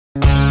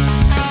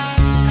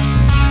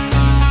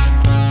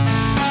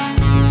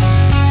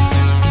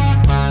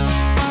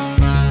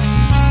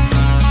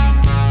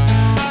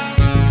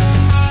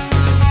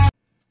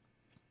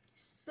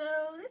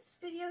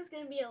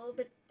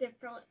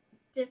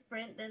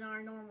than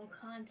our normal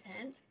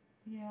content.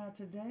 Yeah,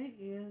 today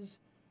is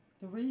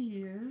 3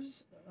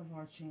 years of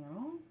our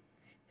channel.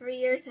 3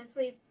 years since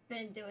we've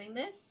been doing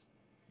this.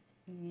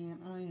 And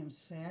I am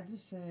sad to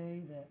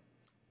say that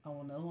I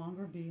will no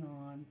longer be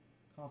on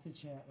Coffee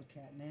Chat with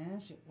Cat and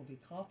Ash. It will be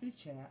Coffee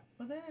Chat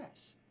with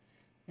Ash.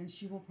 And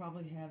she will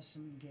probably have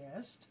some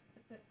guests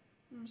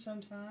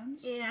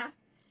sometimes. Yeah.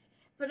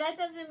 But that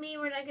doesn't mean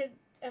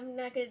I'm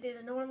not gonna do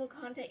the normal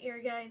content you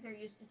guys are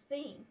used to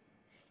seeing.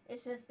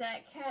 It's just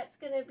that Cat's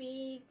gonna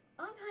be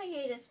on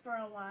hiatus for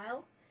a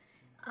while.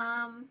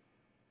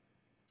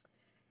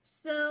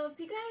 So if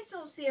you guys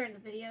don't see her in the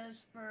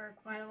videos for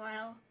quite a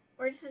while,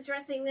 we're just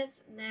addressing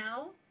this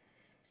now,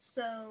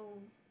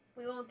 so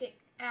we won't get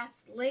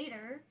asked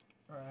later.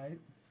 Right.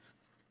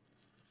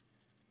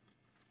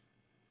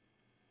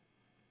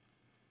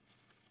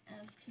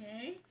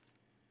 Okay.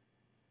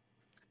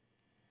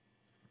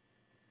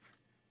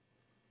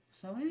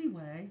 So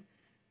anyway,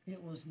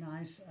 it was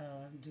nice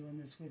doing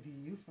this with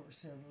you for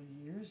several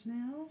years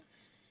now.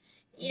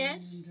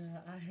 Yes. And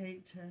I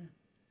hate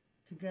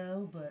to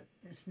go, but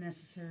it's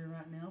necessary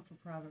right now for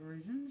private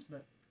reasons.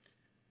 But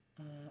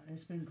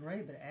it's been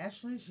great. But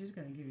Ashley, she's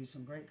going to give you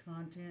some great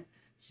content.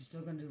 She's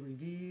still going to do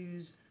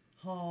reviews,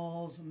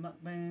 hauls,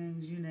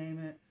 mukbangs, you name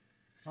it.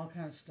 All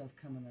kind of stuff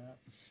coming up.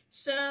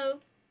 So,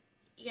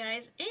 you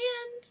guys,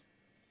 and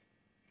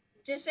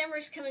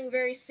December's coming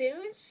very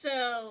soon,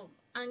 so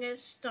I'm going to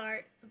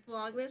start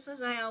Vlogmas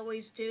as I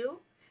always do.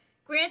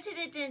 Granted,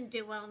 it didn't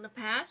do well in the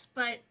past,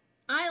 but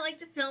I like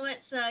to film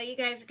it, so you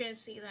guys are going to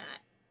see that.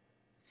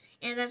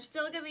 And I'm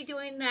still going to be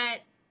doing that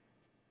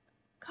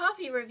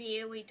coffee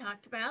review we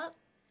talked about.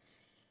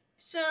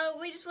 So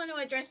we just want to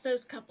address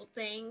those couple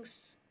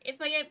things.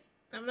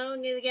 I'm not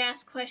going to get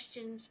asked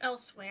questions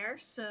elsewhere,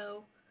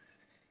 so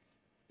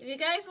if you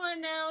guys want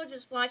to know,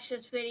 just watch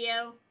this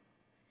video.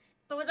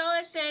 But with all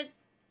that said,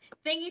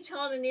 thank you to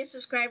all the new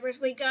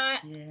subscribers we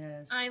got.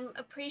 Yes. I'm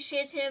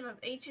appreciative of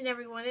each and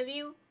every one of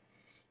you.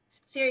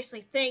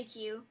 Seriously, thank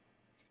you.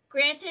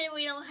 Granted,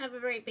 we don't have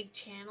a very big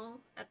channel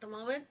at the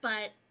moment,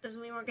 but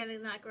doesn't mean we're going to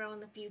not grow in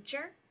the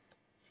future.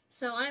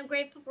 So I'm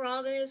grateful for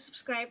all the new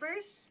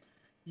subscribers.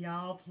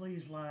 Y'all,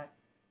 please like,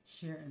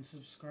 share, and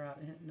subscribe,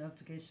 and hit the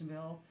notification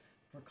bell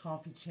for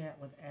Coffee Chat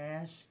with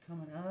Ash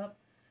coming up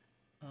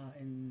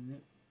in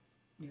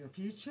the near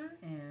future.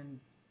 And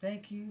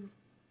thank you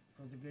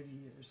for the good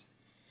years.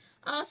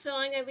 Also,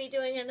 I'm going to be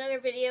doing another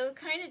video,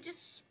 kind of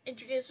just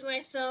introducing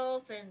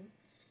myself and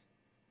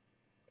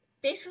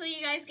basically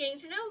you guys getting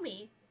to know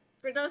me.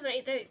 For those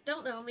that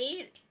don't know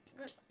me,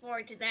 look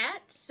forward to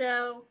that.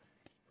 So,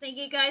 thank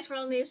you guys for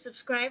all the new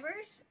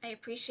subscribers. I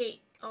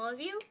appreciate all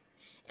of you.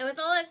 And with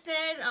all that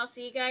said, I'll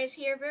see you guys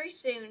here very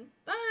soon.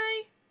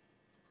 Bye!